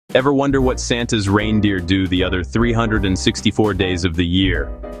Ever wonder what Santa's reindeer do the other 364 days of the year?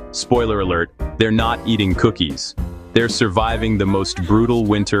 Spoiler alert, they're not eating cookies. They're surviving the most brutal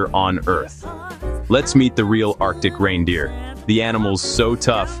winter on Earth. Let's meet the real Arctic reindeer. The animal's so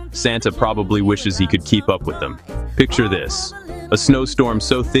tough, Santa probably wishes he could keep up with them. Picture this: a snowstorm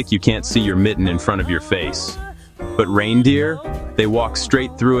so thick you can't see your mitten in front of your face. But reindeer? They walk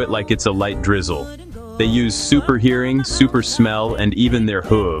straight through it like it's a light drizzle. They use super hearing, super smell, and even their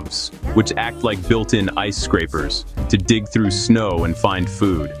hooves, which act like built-in ice scrapers, to dig through snow and find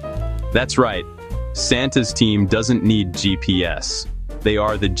food. That's right, Santa's team doesn't need GPS. They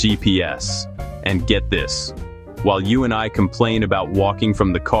are the GPS. And get this, while you and I complain about walking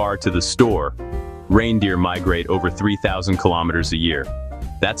from the car to the store, reindeer migrate over 3,000 kilometers a year.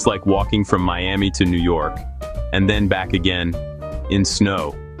 That's like walking from Miami to New York, and then back again, in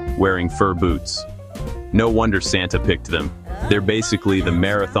snow, wearing fur boots. No wonder Santa picked them. They're basically the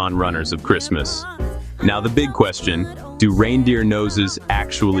marathon runners of Christmas. Now the big question, do reindeer noses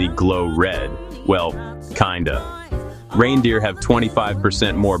actually glow red? Well, kinda. Reindeer have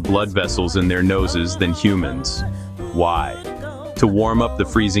 25% more blood vessels in their noses than humans. Why? To warm up the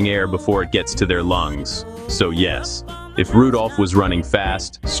freezing air before it gets to their lungs. So yes, if Rudolph was running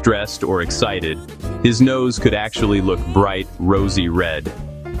fast, stressed, or excited, his nose could actually look bright, rosy red.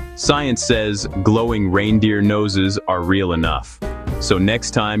 Science says glowing reindeer noses are real enough. So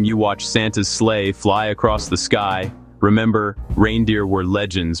next time you watch Santa's sleigh fly across the sky, remember, reindeer were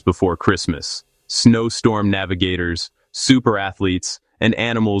legends before Christmas. Snowstorm navigators, super athletes, and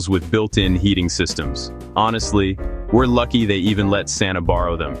animals with built-in heating systems. Honestly, we're lucky they even let Santa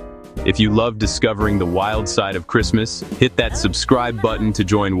borrow them. If you love discovering the wild side of Christmas, hit that subscribe button to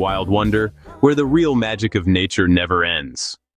join Wild Wonder, where the real magic of nature never ends.